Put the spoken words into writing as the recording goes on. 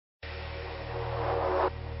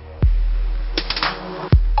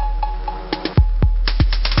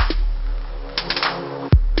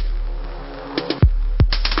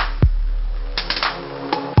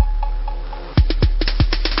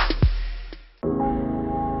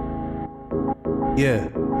Yeah.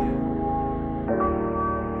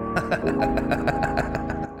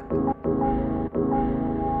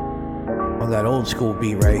 On that old school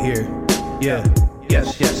beat right here. Yeah.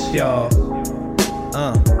 Yes, y'all.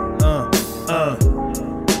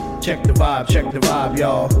 Check the vibe,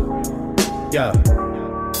 y'all. Yeah.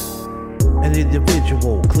 An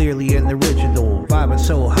individual, clearly an original. Vibing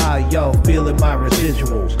so high, y'all feeling my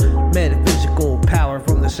residuals. Metaphysical power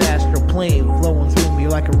from this astral plane, flowing through me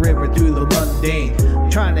like a river through the mundane.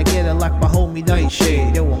 Trying to get it like my homie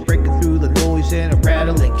Nightshade. Yo, I'm breaking through the noise and I'm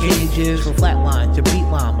rattling cages. From flatline to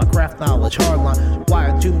beatline, my craft knowledge hardline.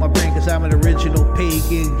 Wired to my brain cause I'm an original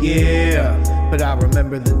pagan, yeah. But I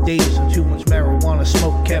remember the days of too much marijuana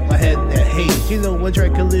smoke kept my head in the haze. You know, I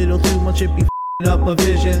drank a little too much, it be up my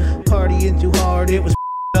vision. Partying too hard, it was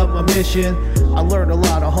up my mission. I learned a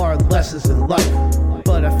lot of hard lessons in life,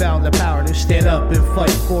 but I found the power to stand up and fight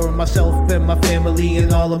for myself and my family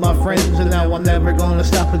and all of my friends. And now I'm never gonna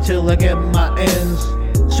stop until I get my ends.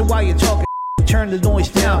 So while you're talking, turn the noise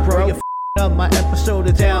down, bro. You're up my episode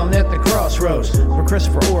of Down at the Crossroads for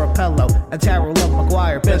Christopher Orapello and Tara Love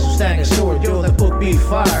McGuire. Best of Stang and Sword, yo, that book be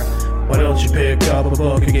fire. Why don't you pick up a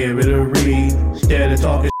book and give it a read instead of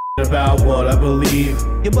talking about what I believe?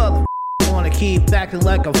 You mother wanna keep acting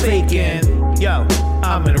like I'm faking. Yo,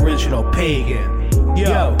 I'm an original pagan.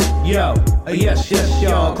 Yo, yes,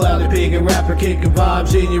 y'all. Clouded pagan rapper kicking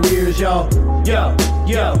vibes in your ears, y'all. Yo,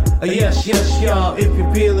 yes, y'all. If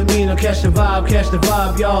you're feeling me, now catch the vibe,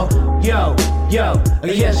 y'all. Yo,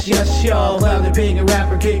 yes, y'all. Clouded pagan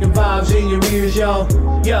rapper kicking vibes in your ears, y'all.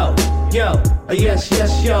 Yo, yes,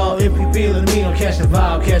 y'all. If you're feeling me, now catch the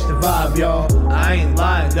vibe, y'all. I ain't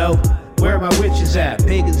lying though. Where my witches at?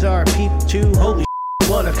 Pagans are people too. Holy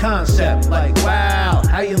what a concept. Like, wow,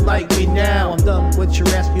 how you like me now? I'm done with your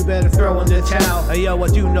ass, you better throw in the towel. Hey, yo, I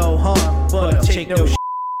do no harm, but I'll take no shit.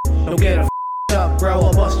 Don't get a up, bro,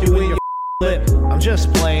 I'll bust you in your lip. I'm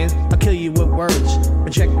just playing, I'll kill you with words.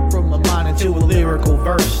 Projected from my mind into a lyrical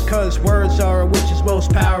verse. Cause words are a witch's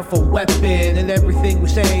most powerful weapon, and everything we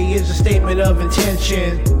say is a statement of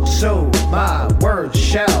intention. So my words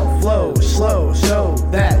shall flow slow, so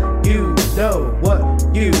that you know what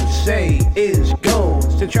you say is gold.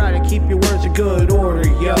 To try to keep your words in good order,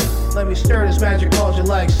 yo. Let me stir this magic cauldron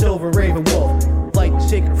like Silver Raven Wolf. Light the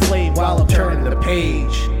sacred flame while I'm turning the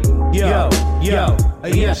page. Yo,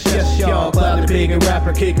 yes, y'all. Clouded pagan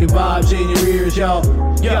rapper kicking vibes in your ears, y'all.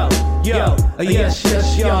 Yo, yes,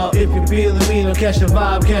 y'all. If you're feeling me, now catch the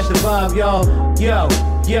vibe, y'all. Yo,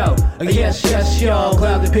 yes, y'all.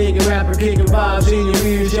 Clouded pagan rapper kicking vibes in your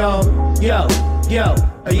ears, y'all. Yo,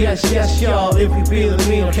 yes, y'all. If you're feeling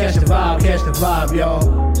me, now catch the vibe,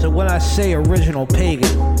 y'all. So when I say original pagan,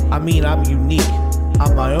 I mean I'm unique.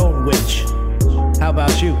 I'm my own witch. How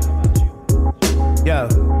about you? Yo.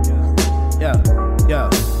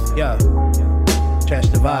 Catch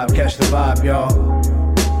the vibe, y'all.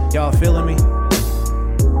 Y'all feeling me?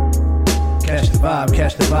 Catch the vibe,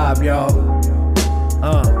 y'all.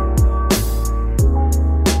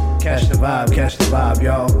 Catch the vibe,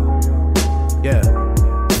 y'all. Yeah.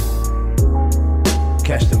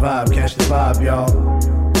 Catch the vibe, y'all.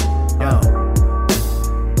 Yeah.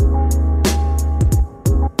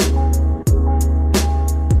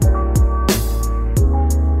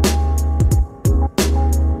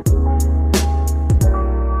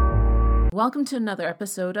 Welcome to another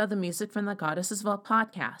episode of the Music from the Goddess's Vault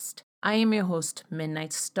podcast. I am your host,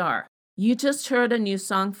 Midnight Star. You just heard a new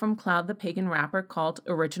song from Cloud the Pagan rapper called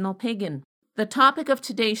Original Pagan. The topic of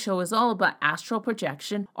today's show is all about astral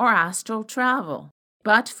projection or astral travel.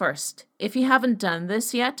 But first, if you haven't done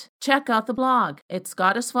this yet, check out the blog. It's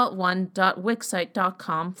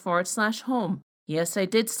goddessvault1.wixsite.com/home. Yes, I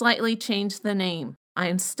did slightly change the name. I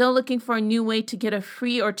am still looking for a new way to get a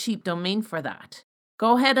free or cheap domain for that.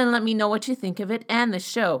 Go ahead and let me know what you think of it and the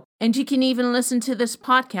show. And you can even listen to this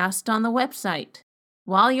podcast on the website.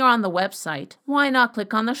 While you're on the website, why not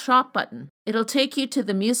click on the shop button? It'll take you to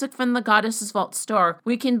the Music from the Goddess's Vault store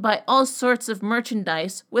where you can buy all sorts of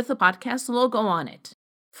merchandise with the podcast logo on it.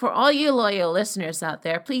 For all you loyal listeners out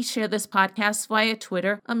there, please share this podcast via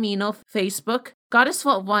Twitter, Amino, Facebook,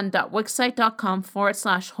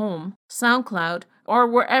 goddessvault1.wixsite.com/home, SoundCloud, or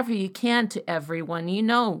wherever you can to everyone you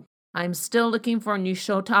know. I'm still looking for new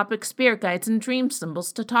show topics, spirit guides, and dream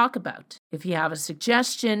symbols to talk about. If you have a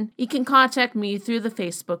suggestion, you can contact me through the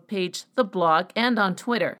Facebook page, the blog, and on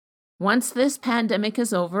Twitter. Once this pandemic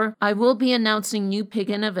is over, I will be announcing new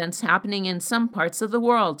pagan events happening in some parts of the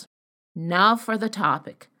world. Now for the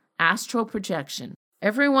topic, astral projection.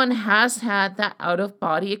 Everyone has had that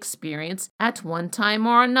out-of-body experience at one time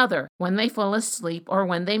or another when they fall asleep or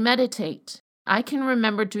when they meditate. I can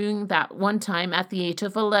remember doing that one time at the age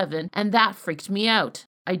of 11, and that freaked me out.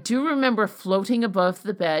 I do remember floating above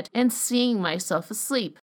the bed and seeing myself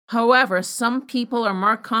asleep. However, some people are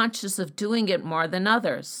more conscious of doing it more than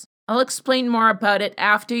others. I'll explain more about it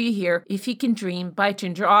after you hear If You Can Dream by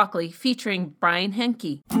Ginger Ockley featuring Brian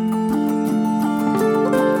Henke.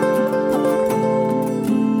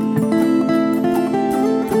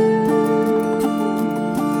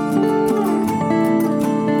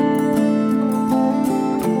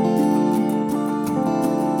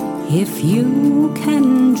 If you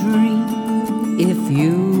can dream, if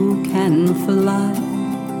you can fly,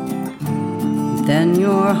 then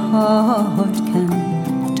your heart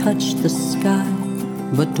can touch the sky,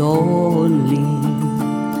 but only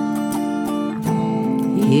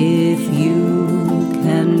if you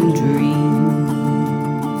can dream.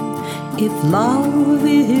 If love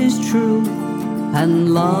is true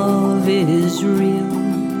and love is real,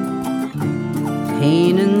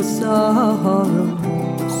 pain and sorrow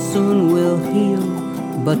soon will heal,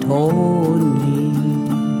 but only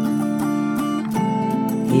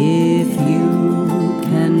if you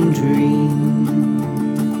can dream.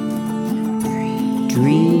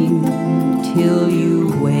 Dream till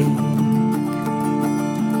you wake,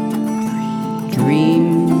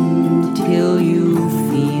 dream till you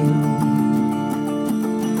feel,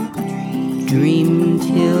 dream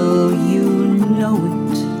till you know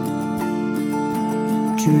it,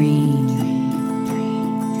 dream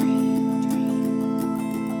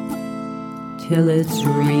till it's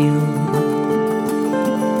real.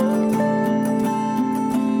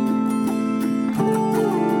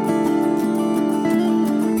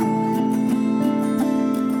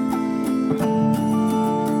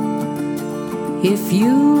 If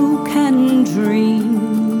you can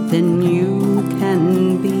dream, then you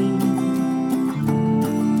can be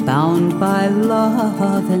bound by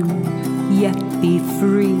love and yet be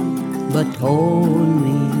free, but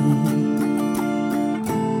only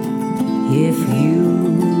if you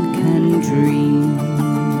can dream.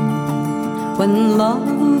 When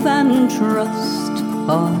love and trust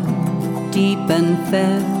are deep and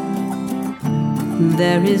fair,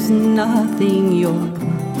 there is nothing your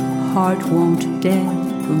heart won't dare,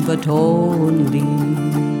 but only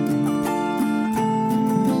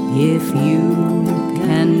if you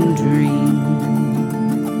can dream.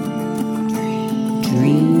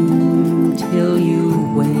 Dream till you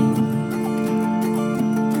wake,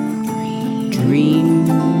 dream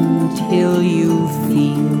till you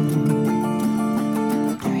feel,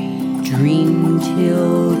 dream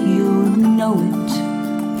till you know it,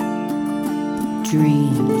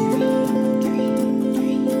 dream.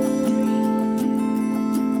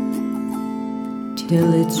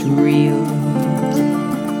 Till it's real.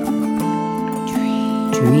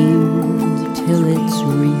 Dream till it's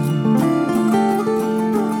real.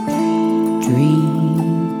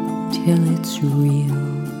 Dream till it's real.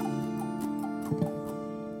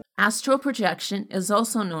 Astral projection is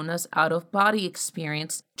also known as out-of-body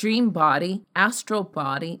experience, dream body, astral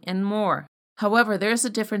body, and more. However, there's a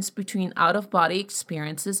difference between out-of-body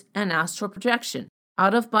experiences and astral projection.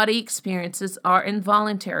 Out-of-body experiences are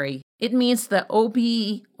involuntary. It means that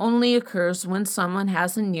OBE only occurs when someone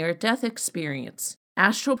has a near-death experience.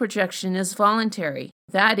 Astral projection is voluntary.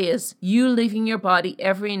 That is, you leaving your body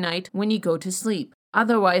every night when you go to sleep.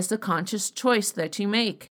 Otherwise, a conscious choice that you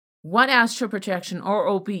make. What astral projection or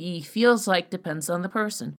OBE feels like depends on the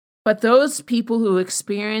person. But those people who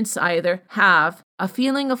experience either have a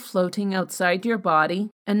feeling of floating outside your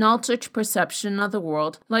body, an altered perception of the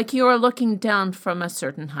world, like you are looking down from a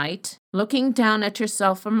certain height, looking down at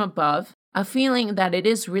yourself from above, a feeling that it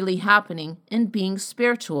is really happening, and being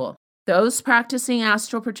spiritual. Those practicing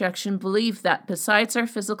astral projection believe that besides our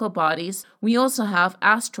physical bodies, we also have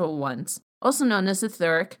astral ones, also known as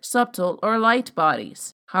etheric, subtle, or light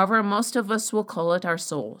bodies. However, most of us will call it our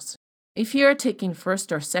souls. If you are taking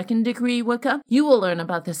first or second degree Wicca, you will learn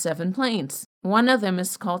about the 7 planes. One of them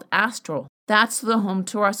is called astral. That's the home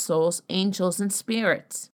to our souls, angels, and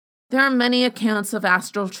spirits. There are many accounts of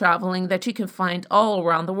astral traveling that you can find all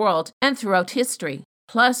around the world and throughout history.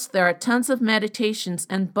 Plus, there are tons of meditations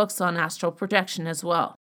and books on astral projection as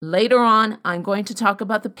well. Later on, I'm going to talk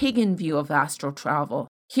about the pagan view of astral travel.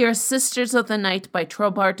 Here's Sisters of the Night by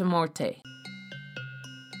Trobar de Morte.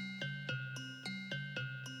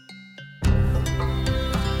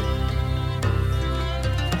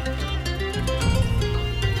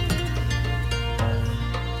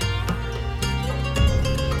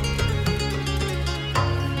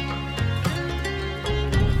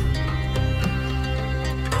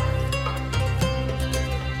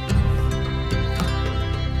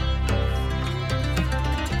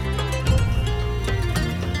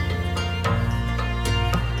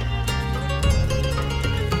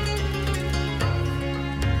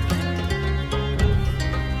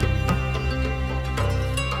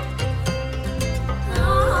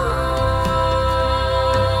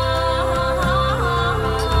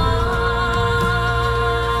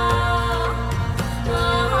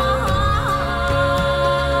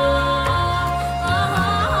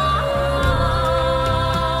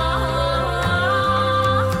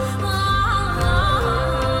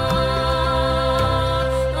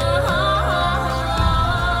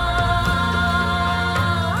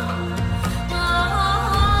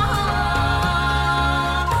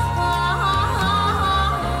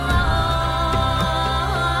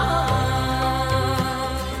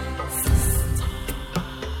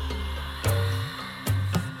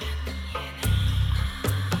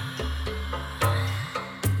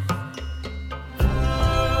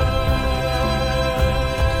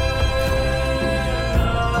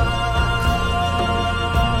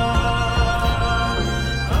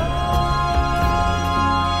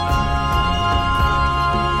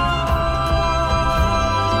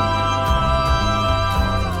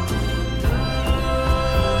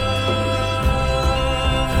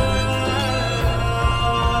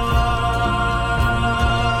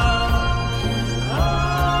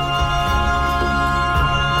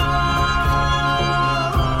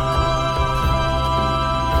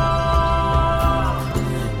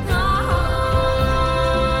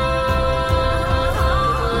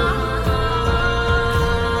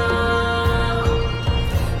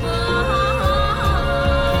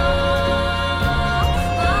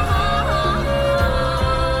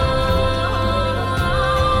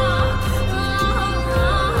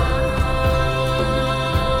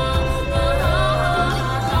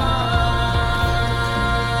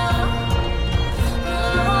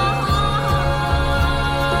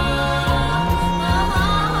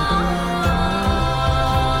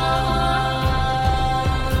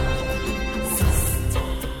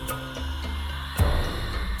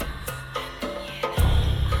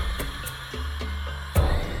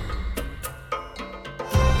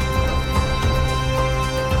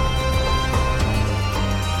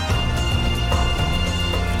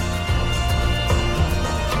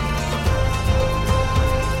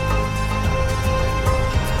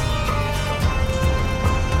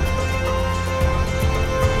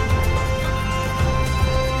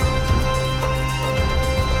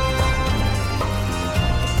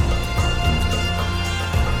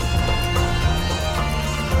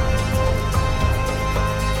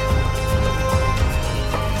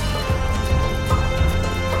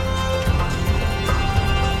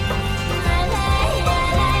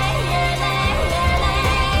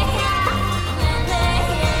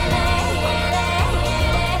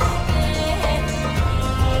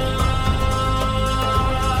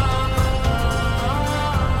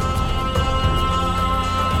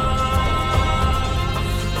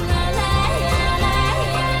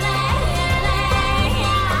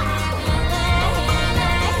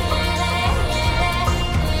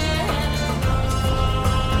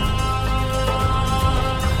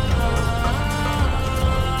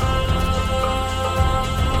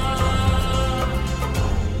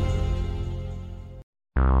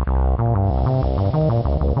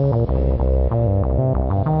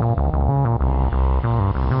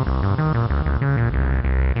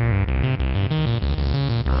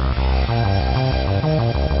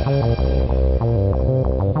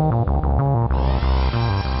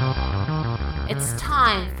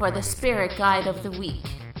 for the spirit guide of the week.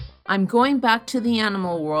 I'm going back to the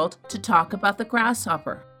animal world to talk about the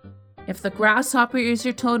grasshopper. If the grasshopper is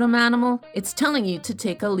your totem animal, it's telling you to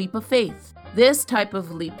take a leap of faith. This type of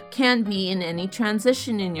leap can be in any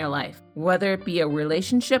transition in your life, whether it be a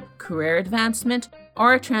relationship, career advancement,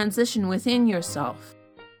 or a transition within yourself.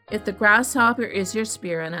 If the grasshopper is your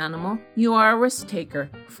spirit animal, you are a risk taker,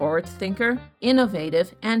 forward thinker,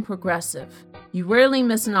 innovative, and progressive. You rarely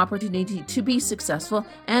miss an opportunity to be successful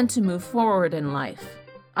and to move forward in life.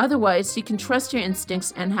 Otherwise, you can trust your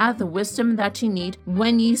instincts and have the wisdom that you need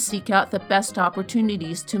when you seek out the best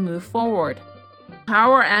opportunities to move forward.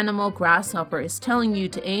 Power animal grasshopper is telling you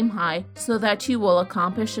to aim high so that you will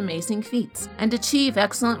accomplish amazing feats and achieve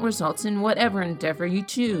excellent results in whatever endeavor you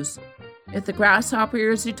choose. If the grasshopper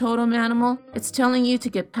is your totem animal, it's telling you to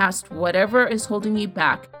get past whatever is holding you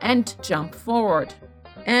back and jump forward.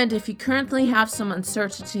 And if you currently have some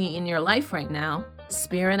uncertainty in your life right now,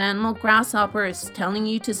 spirit animal grasshopper is telling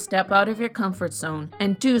you to step out of your comfort zone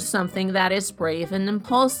and do something that is brave and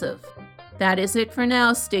impulsive. That is it for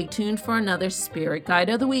now. Stay tuned for another Spirit Guide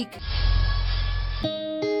of the Week.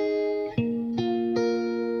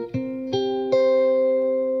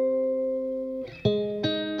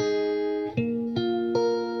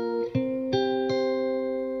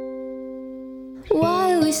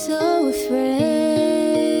 Why are we so afraid?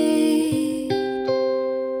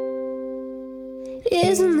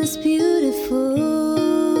 Isn't this beautiful?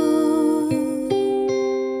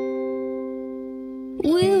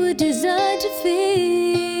 We were designed to feel.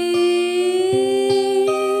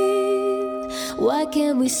 Why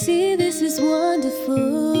can't we see this is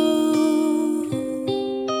wonderful?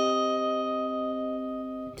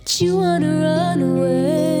 But you wanna run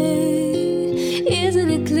away. Isn't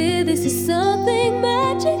it clear this is something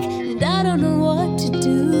magic? And I don't know what to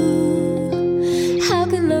do. How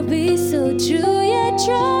can love be so true yet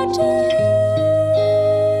tragic?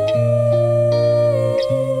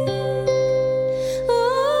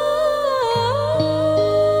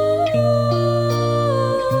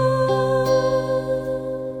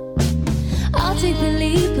 Take the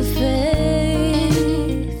leap of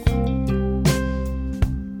faith,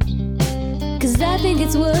 'cause I think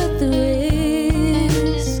it's worth the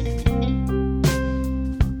risk.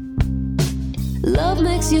 Love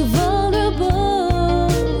makes you vulnerable,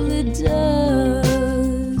 it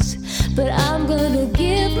does. But I'm gonna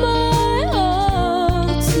give my all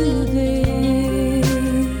to this.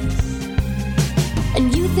 And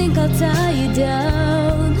you think I'll tie you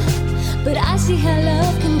down, but I see how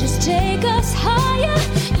love can just take us higher.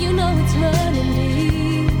 You know it's running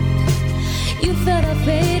deep. You felt our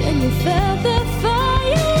fate and you felt the fire.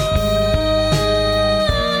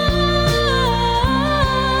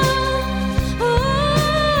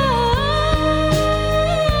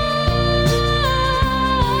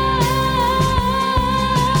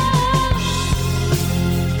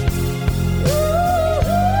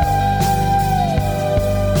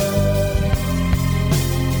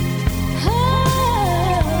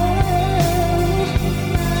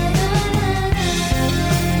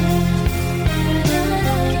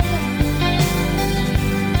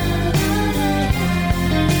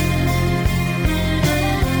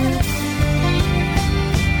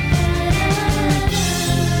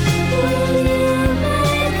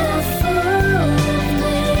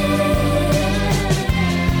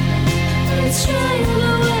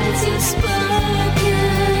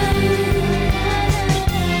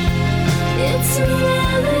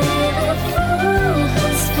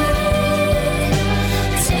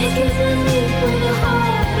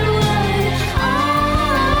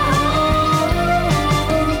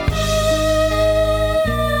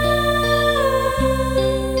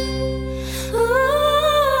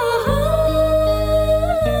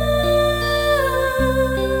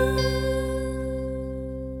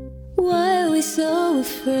 So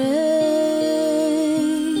afraid.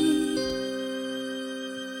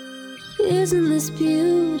 Isn't this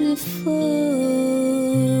beautiful?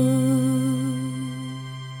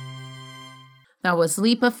 That was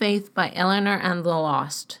Leap of Faith by Eleanor and the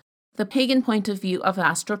Lost. The pagan point of view of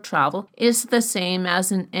astral travel is the same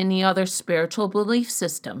as in any other spiritual belief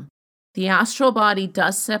system. The astral body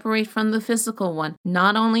does separate from the physical one,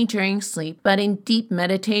 not only during sleep, but in deep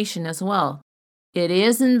meditation as well. It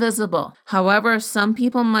is invisible. However, some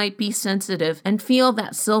people might be sensitive and feel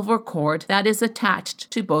that silver cord that is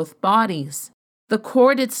attached to both bodies. The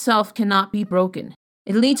cord itself cannot be broken.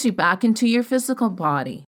 It leads you back into your physical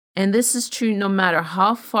body. And this is true no matter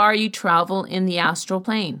how far you travel in the astral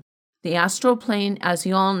plane. The astral plane, as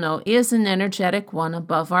you all know, is an energetic one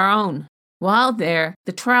above our own. While there,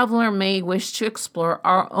 the traveler may wish to explore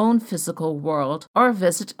our own physical world or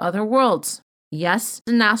visit other worlds. Yes,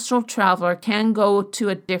 an astral traveler can go to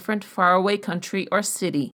a different faraway country or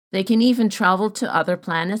city. They can even travel to other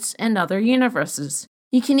planets and other universes.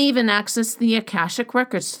 You can even access the Akashic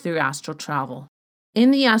records through astral travel. In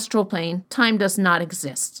the astral plane, time does not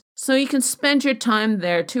exist, so you can spend your time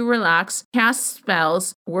there to relax, cast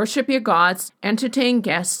spells, worship your gods, entertain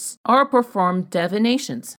guests, or perform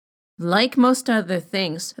divinations. Like most other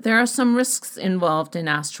things, there are some risks involved in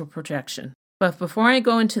astral projection. But before I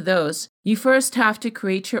go into those, you first have to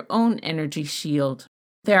create your own energy shield.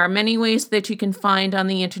 There are many ways that you can find on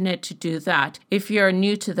the internet to do that if you're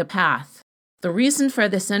new to the path. The reason for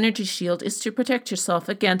this energy shield is to protect yourself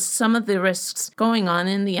against some of the risks going on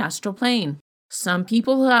in the astral plane. Some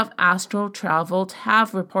people who have astral traveled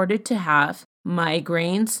have reported to have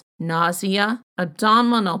migraines, nausea,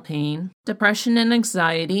 abdominal pain, depression and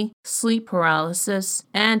anxiety, sleep paralysis,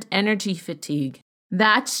 and energy fatigue.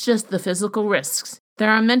 That's just the physical risks.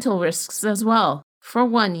 There are mental risks as well. For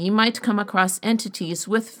one, you might come across entities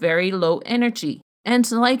with very low energy. And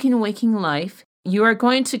like in waking life, you are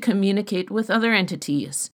going to communicate with other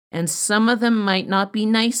entities, and some of them might not be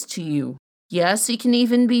nice to you. Yes, you can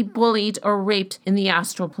even be bullied or raped in the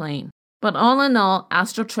astral plane. But all in all,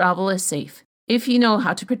 astral travel is safe, if you know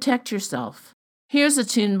how to protect yourself. Here's a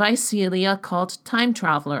tune by Celia called Time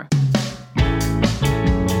Traveler.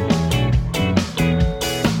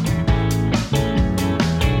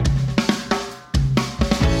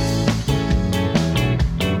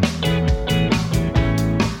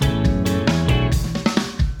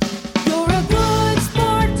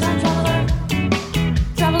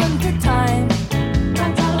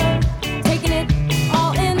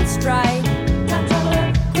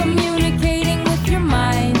 Communicating with your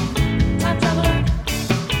mind. Time traveler.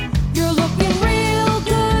 You're looking real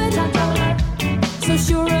good.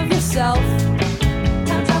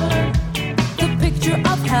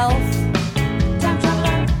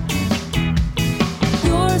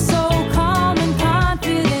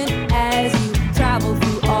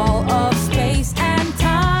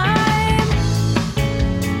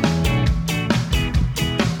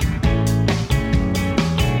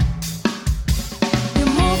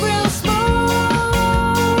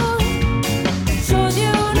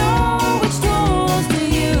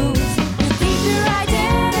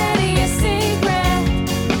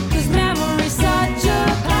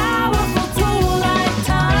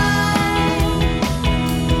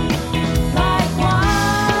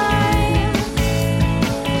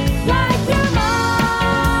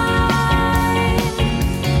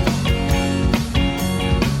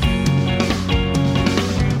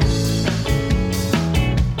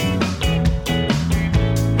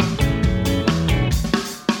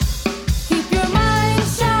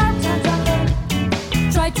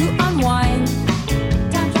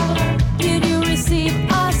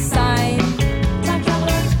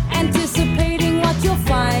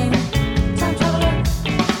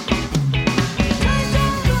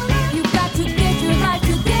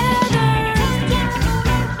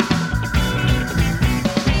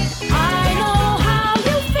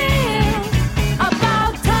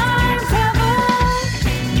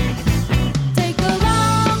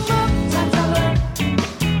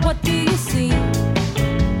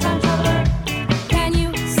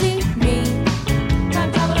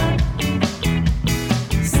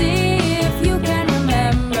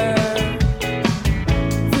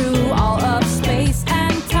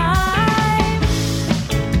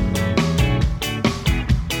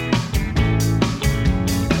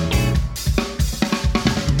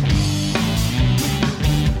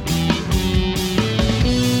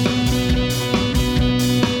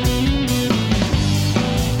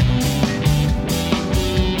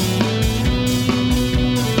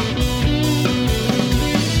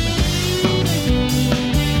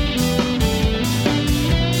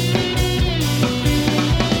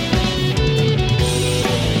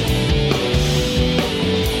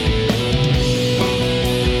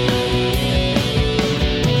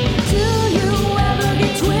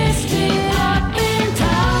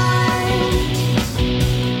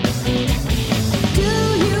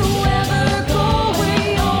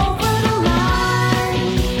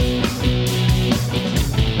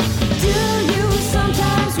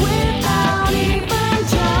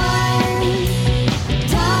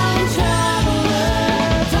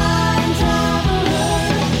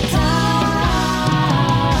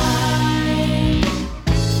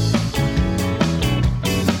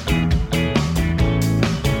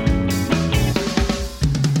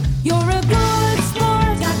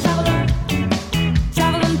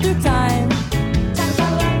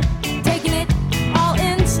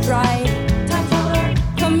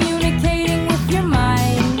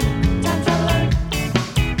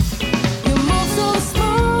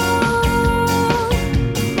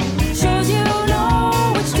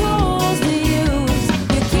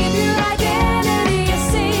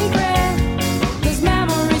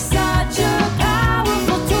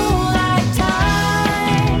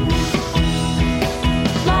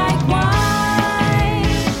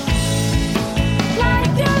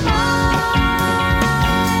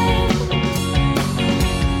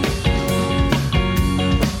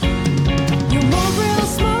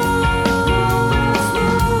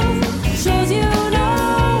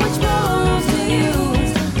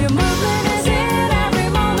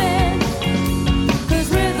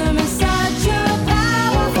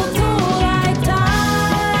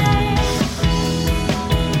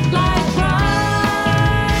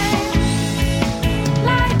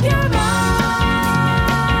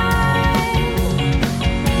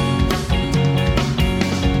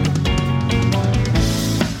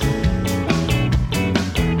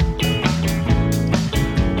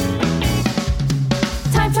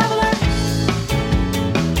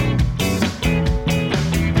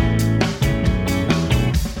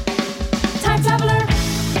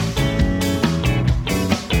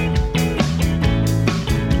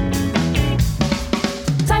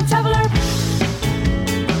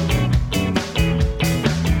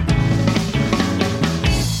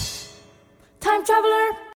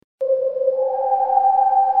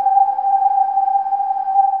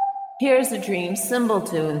 Here's a dream symbol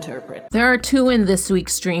to interpret. There are two in this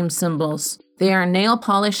week's dream symbols. They are nail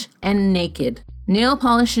polish and naked. Nail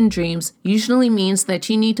polish in dreams usually means that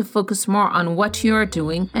you need to focus more on what you are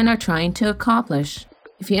doing and are trying to accomplish.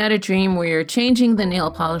 If you had a dream where you're changing the nail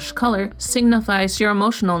polish color, signifies your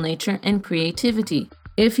emotional nature and creativity.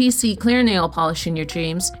 If you see clear nail polish in your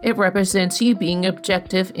dreams, it represents you being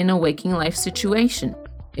objective in a waking life situation.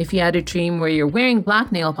 If you had a dream where you're wearing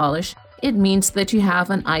black nail polish, it means that you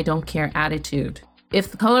have an I don't care attitude.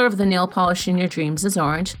 If the color of the nail polish in your dreams is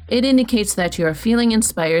orange, it indicates that you are feeling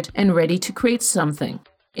inspired and ready to create something.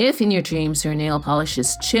 If in your dreams your nail polish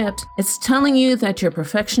is chipped, it's telling you that your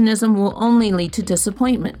perfectionism will only lead to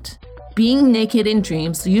disappointment. Being naked in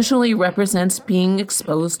dreams usually represents being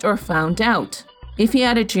exposed or found out. If you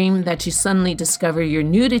had a dream that you suddenly discover your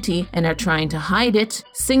nudity and are trying to hide it,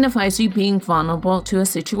 signifies you being vulnerable to a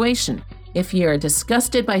situation. If you are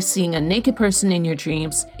disgusted by seeing a naked person in your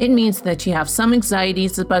dreams, it means that you have some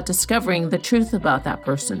anxieties about discovering the truth about that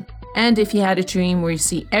person. And if you had a dream where you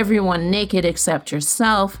see everyone naked except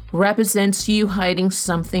yourself, represents you hiding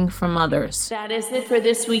something from others. That is it for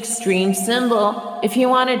this week's dream symbol. If you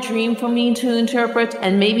want a dream for me to interpret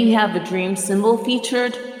and maybe have a dream symbol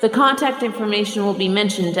featured, the contact information will be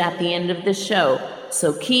mentioned at the end of the show.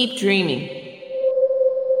 So keep dreaming.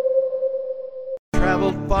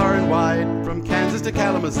 Traveled far and wide from Kansas to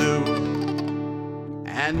Kalamazoo,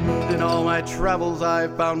 and in all my travels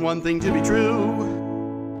I've found one thing to be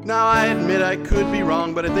true. Now I admit I could be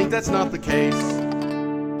wrong, but I think that's not the case.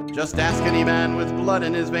 Just ask any man with blood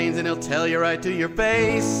in his veins and he'll tell you right to your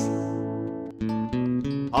face.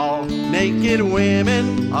 All naked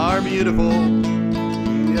women are beautiful.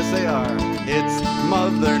 Yes, they are. It's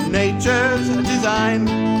Mother Nature's design.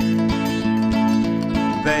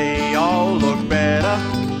 They all look better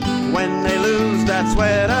when they lose that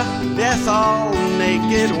sweater. Yes, all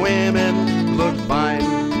naked women look fine.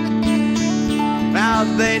 Now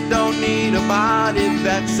they don't need a body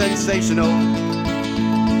that's sensational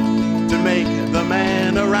to make the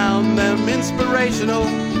man around them inspirational.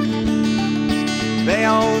 They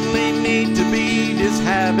only need to be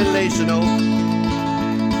dishabitational,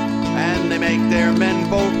 and they make their men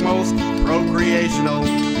folk most procreational.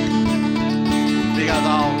 Because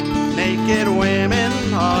all naked women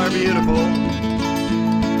are beautiful.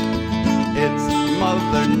 It's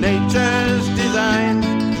Mother Nature's design.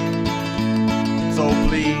 So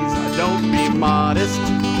please, don't be modest.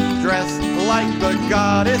 Dress like the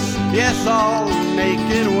goddess. Yes, all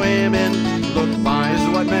naked women look fine. This is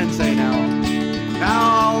what men say now. Now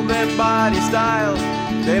all them body styles,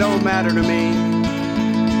 they don't matter to me.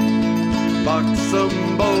 Buxom,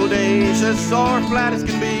 bodacious, or flat as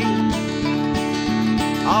can be.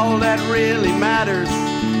 All that really matters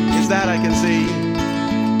is that I can see.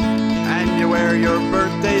 And you wear your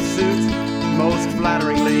birthday suit most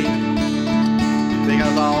flatteringly.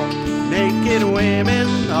 Because all naked women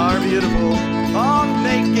are beautiful. All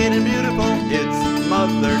naked and beautiful. It's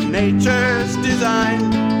Mother Nature's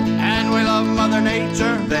design. And we love Mother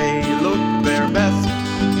Nature. They look their best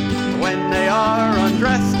when they are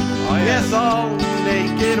undressed. Oh, yes, all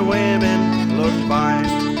naked women look fine.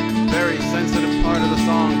 Very sensitive part of the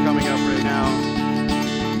song coming up right now.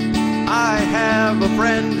 I have a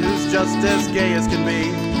friend who's just as gay as can be,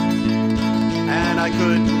 and I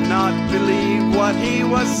could not believe what he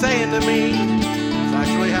was saying to me. It's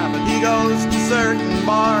actually happened. He goes to certain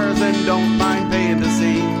bars and don't mind paying to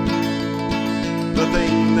see the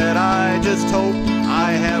thing that I just hope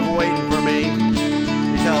I have waiting for me.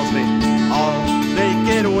 He tells me all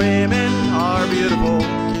naked women are beautiful.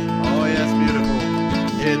 Oh yes, beautiful.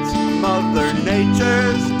 It's Mother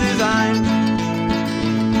Nature's design.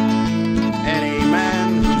 Any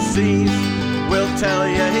man who sees will tell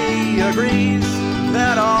you he agrees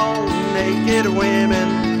that all naked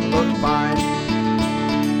women look fine.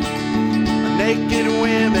 Naked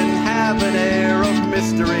women have an air of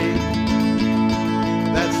mystery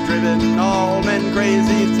that's driven all men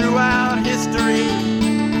crazy throughout history.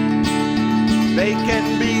 They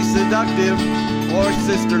can be seductive or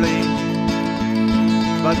sisterly,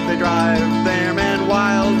 but they drive their men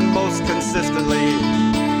wild most consistently.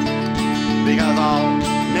 Because all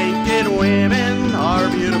naked women are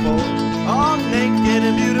beautiful. All naked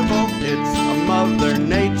and beautiful. It's Mother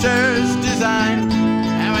Nature's design.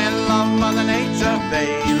 And we love Mother Nature.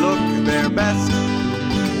 They look their best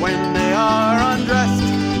when they are undressed.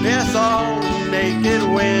 Yes, all naked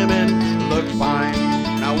women look fine.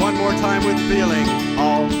 Now one more time with feeling.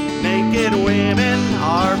 All naked women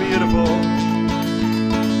are beautiful.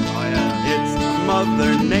 Oh yeah, it's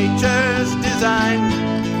Mother Nature's design.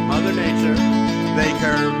 Mother Nature, they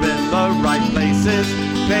curve in the right places.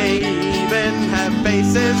 They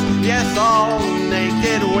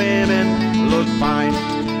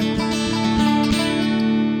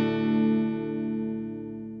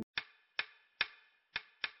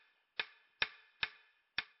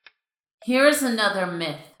Here's another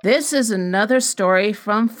myth. This is another story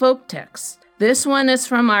from folk texts. This one is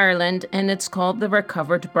from Ireland, and it's called The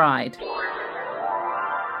Recovered Bride.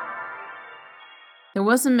 There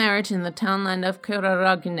was a marriage in the townland of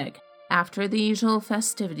Curraghinnig. After the usual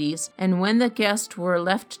festivities, and when the guests were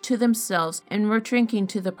left to themselves and were drinking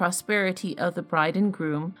to the prosperity of the bride and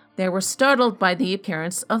groom, they were startled by the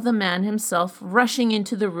appearance of the man himself rushing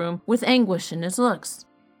into the room with anguish in his looks.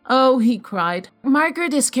 "Oh," he cried,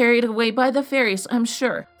 "Margaret is carried away by the fairies, I'm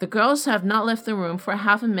sure. The girls have not left the room for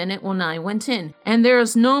half a minute when I went in, and there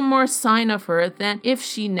is no more sign of her than if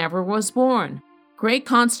she never was born." Great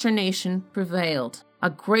consternation prevailed. A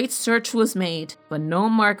great search was made, but no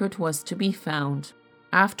Margaret was to be found.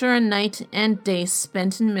 After a night and day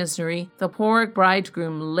spent in misery, the poor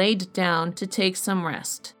bridegroom laid down to take some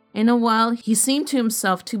rest. In a while he seemed to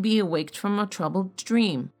himself to be awaked from a troubled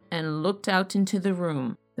dream, and looked out into the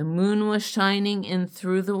room. The moon was shining in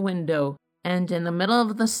through the window, and in the middle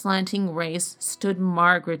of the slanting rays stood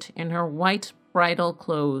Margaret in her white bridal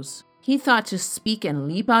clothes. He thought to speak and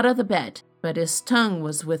leap out of the bed, but his tongue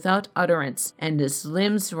was without utterance, and his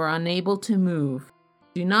limbs were unable to move.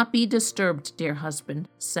 "Do not be disturbed, dear husband,"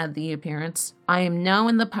 said the appearance. "I am now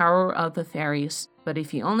in the power of the fairies, but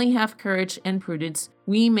if you only have courage and prudence,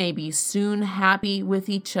 we may be soon happy with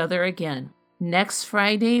each other again. Next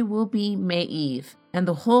Friday will be May Eve, and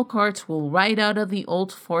the whole court will ride out of the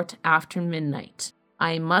old fort after midnight.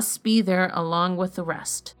 I must be there along with the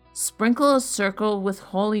rest. Sprinkle a circle with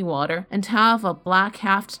holy water, and have a black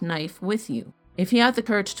haft knife with you. If you have the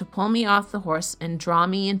courage to pull me off the horse and draw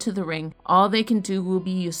me into the ring, all they can do will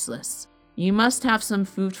be useless. You must have some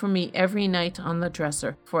food for me every night on the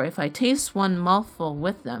dresser, for if I taste one mouthful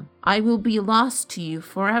with them, I will be lost to you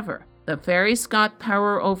forever. The fairies got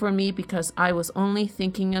power over me because I was only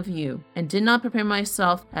thinking of you, and did not prepare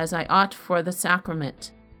myself as I ought for the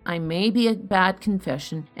sacrament. I may be a bad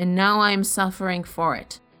confession, and now I am suffering for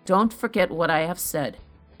it. Don't forget what I have said."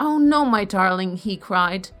 "Oh no, my darling," he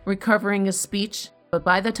cried, recovering his speech. But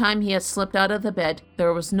by the time he had slipped out of the bed,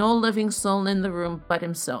 there was no living soul in the room but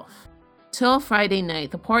himself. Till Friday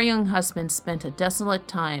night, the poor young husband spent a desolate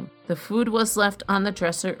time. The food was left on the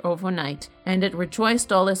dresser overnight, and it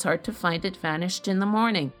rejoiced all his heart to find it vanished in the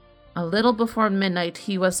morning. A little before midnight,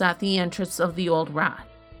 he was at the entrance of the old rath.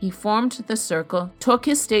 He formed the circle, took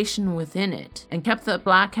his station within it, and kept the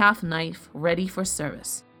black half knife ready for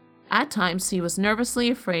service. At times he was nervously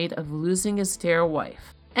afraid of losing his dear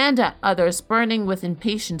wife, and at others burning with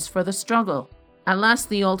impatience for the struggle. At last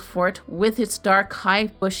the old fort, with its dark, high,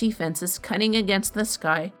 bushy fences cutting against the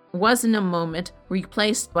sky, was in a moment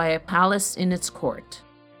replaced by a palace in its court.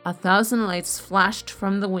 1,000 lights flashed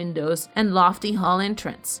from the windows and lofty hall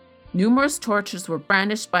entrance. Numerous torches were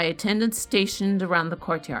brandished by attendants stationed around the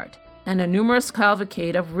courtyard, and a numerous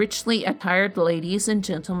cavalcade of richly attired ladies and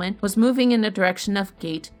gentlemen was moving in the direction of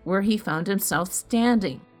gate where he found himself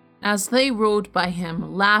standing. As they rode by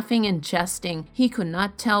him, laughing and jesting, he could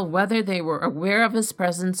not tell whether they were aware of his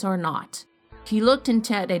presence or not. He looked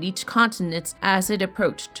intent at each countenance as it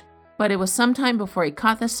approached, but it was some time before he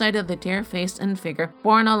caught the sight of the dear face and figure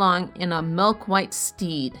borne along in a milk-white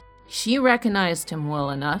steed. She recognized him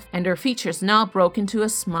well enough, and her features now broke into a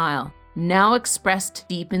smile, now expressed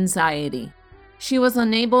deep anxiety. She was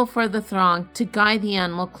unable for the throng to guide the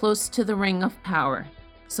animal close to the ring of power.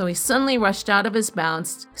 So he suddenly rushed out of his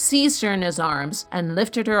bounds, seized her in his arms, and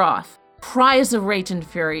lifted her off. Cries of rage and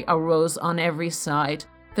fury arose on every side.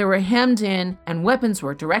 They were hemmed in, and weapons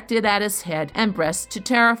were directed at his head and breast to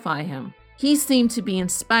terrify him. He seemed to be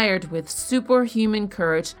inspired with superhuman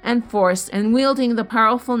courage and force, and wielding the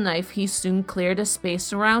powerful knife, he soon cleared a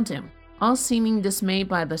space around him, all seeming dismayed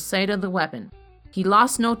by the sight of the weapon. He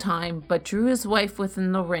lost no time, but drew his wife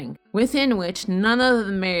within the ring, within which none of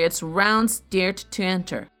the myriads rounds dared to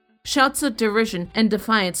enter. Shouts of derision and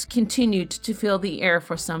defiance continued to fill the air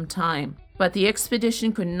for some time, but the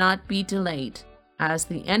expedition could not be delayed. As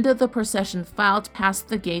the end of the procession filed past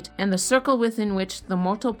the gate, and the circle within which the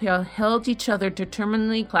mortal pair held each other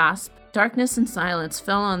determinedly clasped, darkness and silence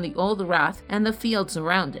fell on the old rath and the fields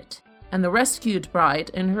around it, and the rescued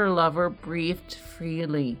bride and her lover breathed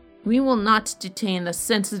freely. We will not detain the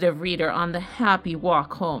sensitive reader on the happy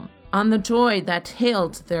walk home, on the joy that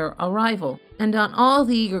hailed their arrival, and on all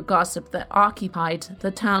the eager gossip that occupied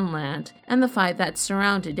the townland, and the fight that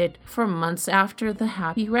surrounded it for months after the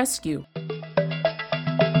happy rescue.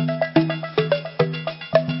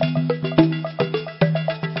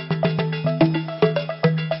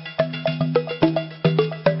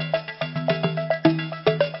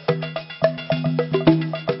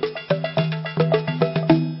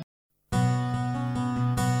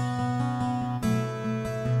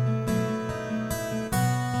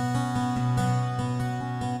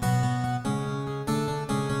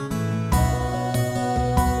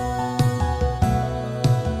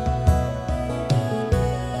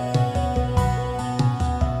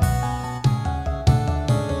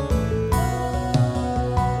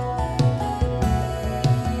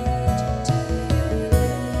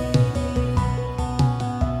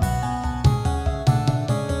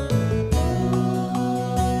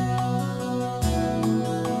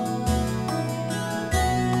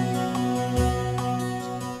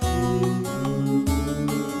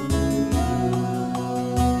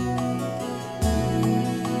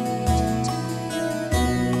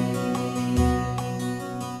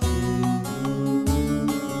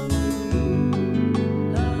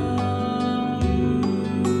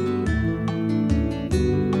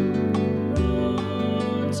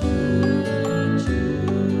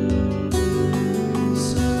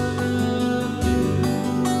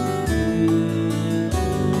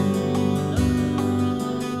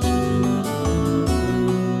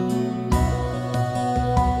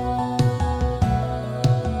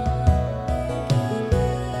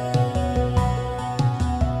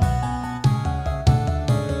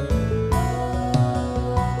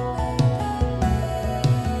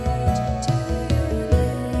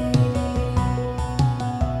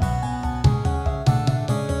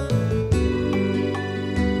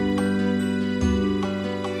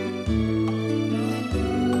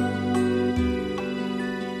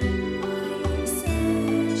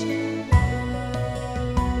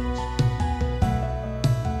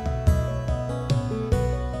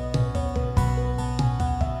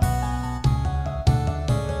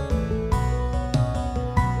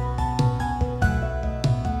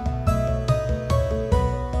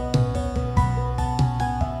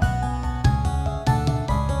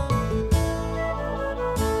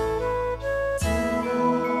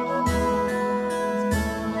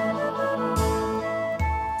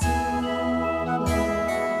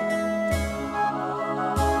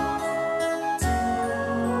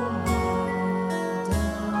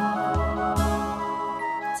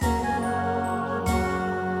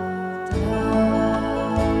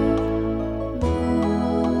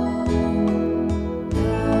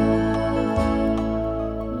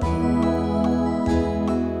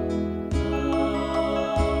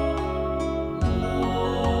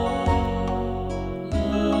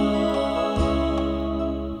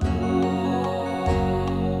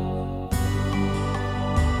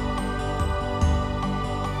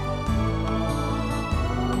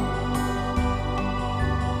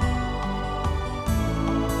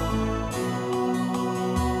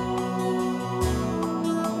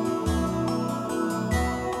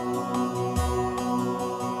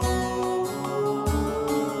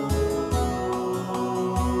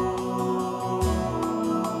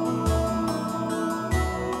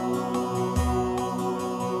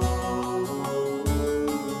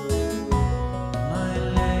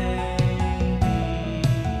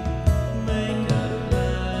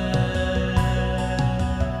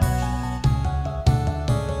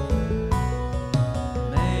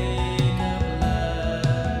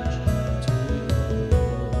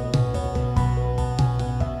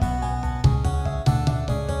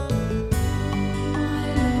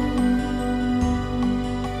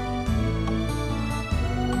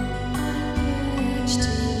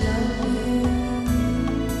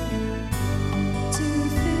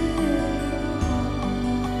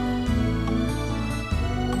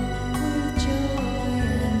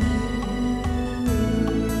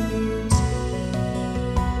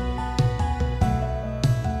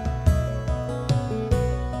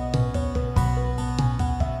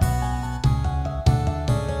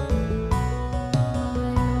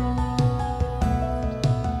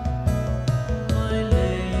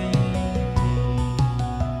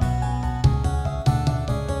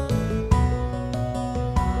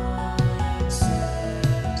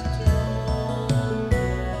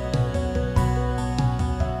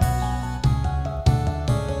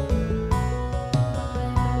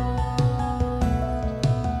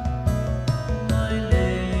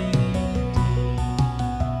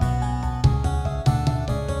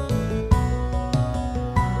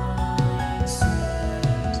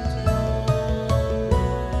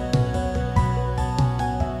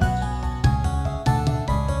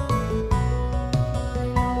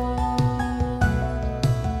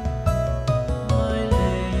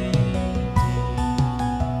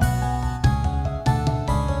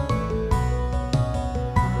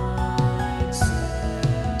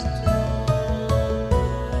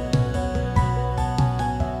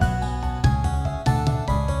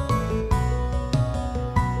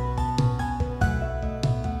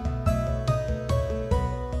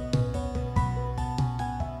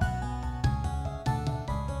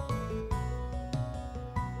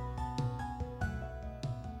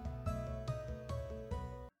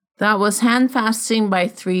 That was Hand Fasting by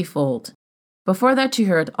Threefold. Before that, you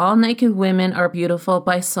heard All Naked Women Are Beautiful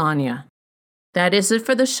by Sonia. That is it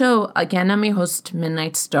for the show. Again, I'm your host,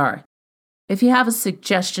 Midnight Star. If you have a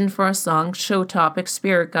suggestion for a song, show topic,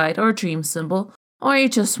 spirit guide, or dream symbol, or you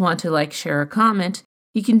just want to share a comment,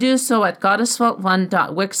 you can do so at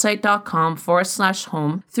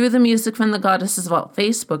goddessvault1.wixsite.com/home through the Music from the Goddesses Vault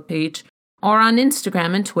Facebook page, or on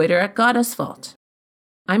Instagram and Twitter at Goddess Vault.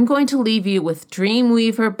 I'm going to leave you with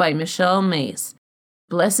Dreamweaver by Michelle Mays.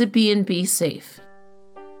 Blessed be and be safe.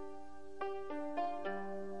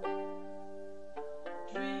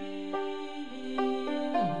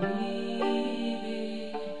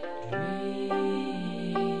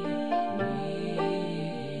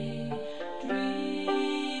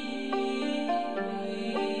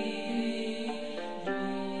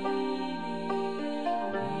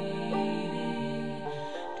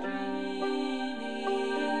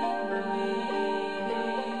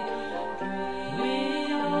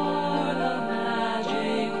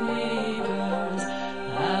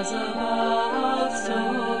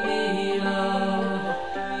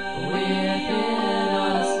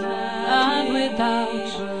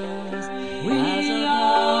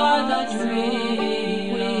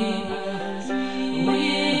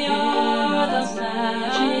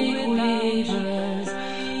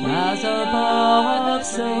 Above,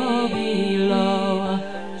 so below,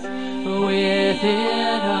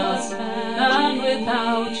 within us and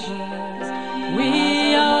without.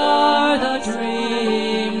 We are the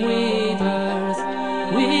dream weavers.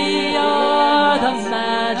 We are the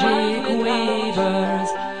magic weavers.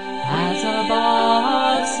 As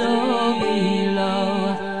above, so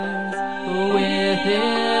below,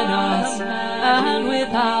 within us and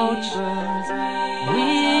without.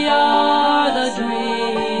 We are the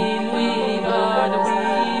dream weavers.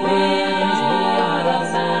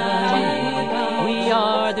 We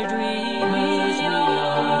are the dreamers.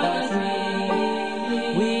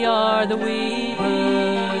 We are the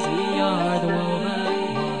weavers. We are the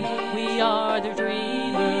woven. We are the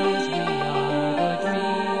dreamers. We are the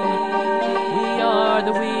dream. We are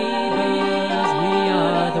the weavers. We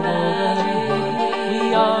are the woven.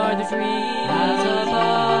 We are the dream. As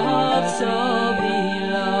above, so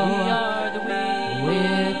below. We are the weavers.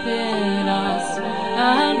 Within us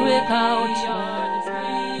and without.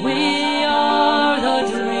 We are the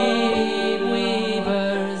dream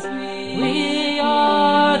weavers. We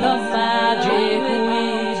are the magic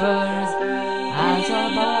weavers. As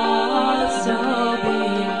above, so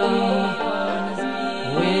below.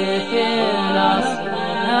 Within us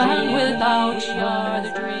and without.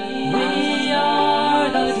 We are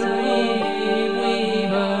the dream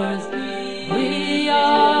weavers. We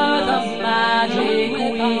are the magic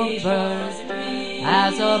weavers.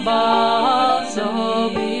 As above, so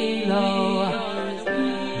below,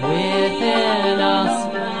 within us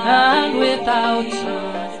and without.